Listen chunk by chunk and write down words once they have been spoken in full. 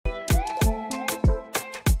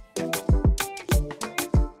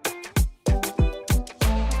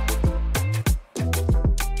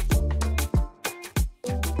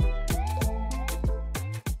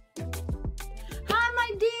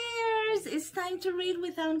time to read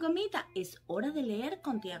with Aunt Gomita. It's Hora de Leer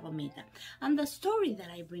con Tía Gomita. And the story that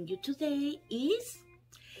I bring you today is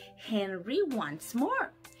Henry Once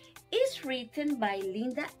More. It's written by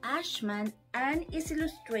Linda Ashman and is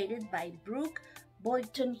illustrated by Brooke,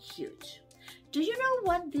 Boynton, Hughes. Do you know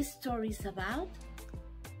what this story is about?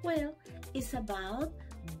 Well, it's about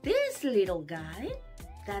this little guy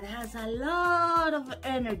that has a lot of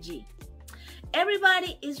energy.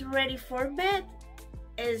 Everybody is ready for bed,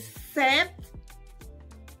 except,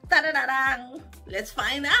 ta-da-da-dang, let's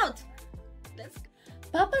find out.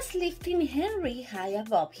 Papa's lifting Henry high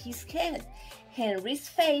above his head. Henry's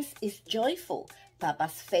face is joyful.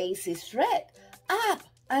 Papa's face is red. Up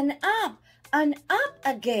and up and up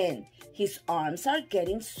again. His arms are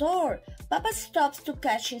getting sore. Papa stops to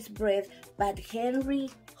catch his breath, but Henry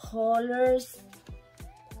hollers,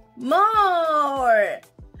 "More!"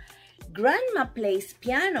 Grandma plays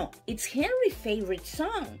piano. It's Henry's favorite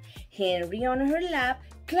song. Henry on her lap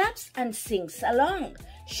claps and sings along.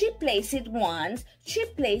 She plays it once, she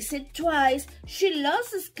plays it twice, she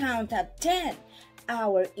loses count at 10.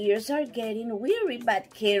 Our ears are getting weary, but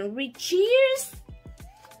Henry cheers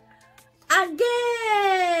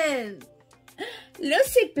again.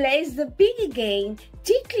 Lucy plays the piggy game,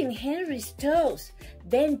 tickling Henry's toes.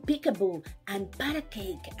 Then peekaboo and pat a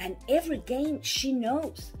cake and every game she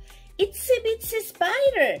knows. Itsy bitsy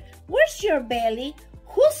spider, where's your belly?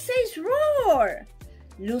 Who says roar?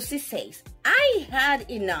 Lucy says, I had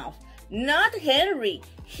enough. Not Henry.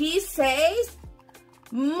 He says,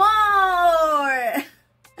 more.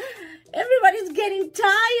 Everybody's getting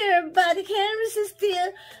tired, but Henry's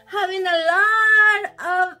still having a lot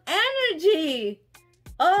of energy.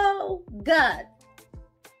 Oh, God.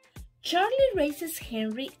 Charlie races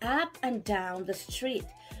Henry up and down the street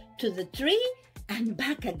to the tree and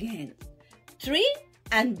back again. Tree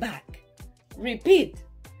and back. Repeat.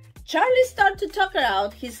 Charlie starts to tucker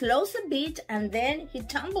out. He slows a bit and then he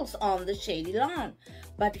tumbles on the shady lawn.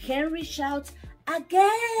 But Henry shouts,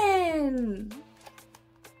 again.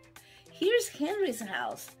 Here's Henry's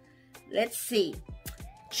house. Let's see.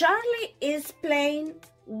 Charlie is playing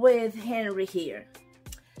with Henry here.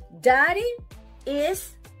 Daddy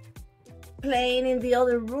is playing in the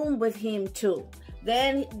other room with him too.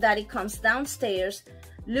 Then Daddy comes downstairs.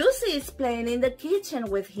 Lucy is playing in the kitchen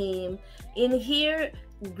with him. In here,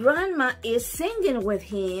 Grandma is singing with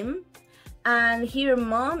him. And here,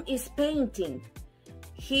 Mom is painting.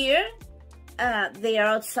 Here, they are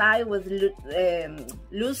outside with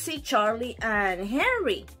Lucy, Charlie, and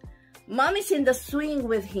Henry. Mom is in the swing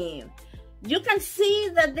with him. You can see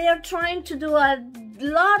that they are trying to do a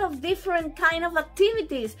lot of different kind of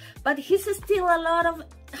activities, but he's still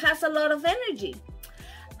has a lot of energy.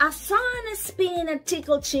 A sun, a spin, a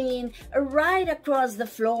tickle chin, a ride across the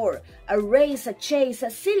floor, a race, a chase, a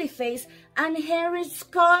silly face, and Henry's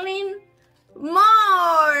calling,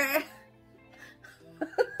 more!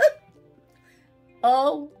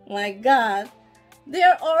 Oh my God,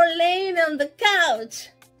 they're all laying on the couch.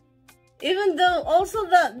 Even though also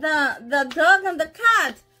the dog and the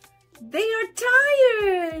cat, they are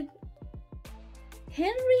tired.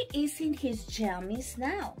 Henry is in his jammies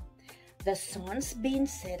now. The sun's been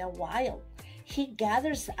set a while. He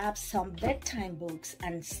gathers up some bedtime books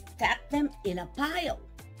and stacks them in a pile.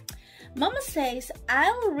 Mama says,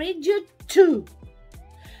 I'll read you 2.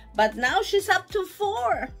 But now she's up to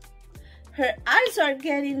 4. Her eyes are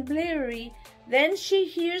getting blurry. Then she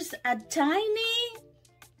hears a tiny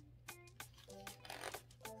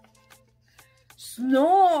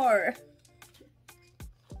snore.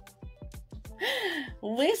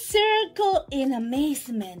 We circle in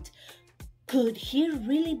amazement. Could he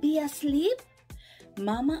really be asleep?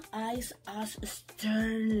 Mama eyes us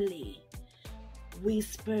sternly.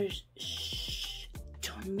 Whispers, shh,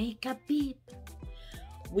 don't make a peep.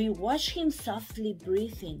 We watch him softly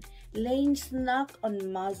breathing, laying snug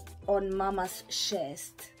on Mama's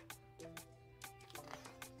chest.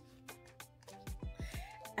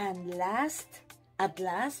 And at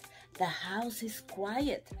last, the house is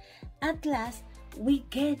quiet. At last, we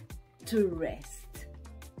get to rest.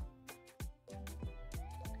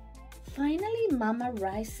 Finally, Mama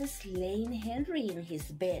rises, laying Henry in his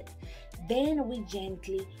bed. Then we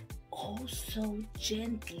gently, oh so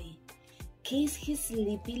gently, kiss his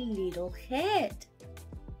sleepy little head.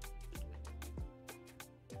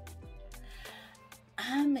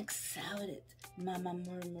 I'm exhausted, Mama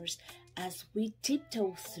murmurs as we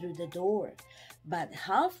tiptoe through the door. But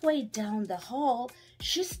halfway down the hall,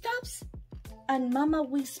 she stops and Mama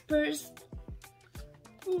whispers,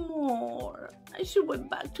 more. I should went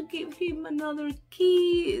back to give him another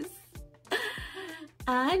kiss.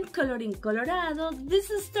 I And coloring colorado, this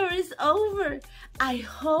story is over. I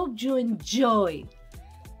hope you enjoyed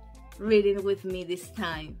reading with me this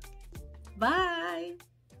time. Bye.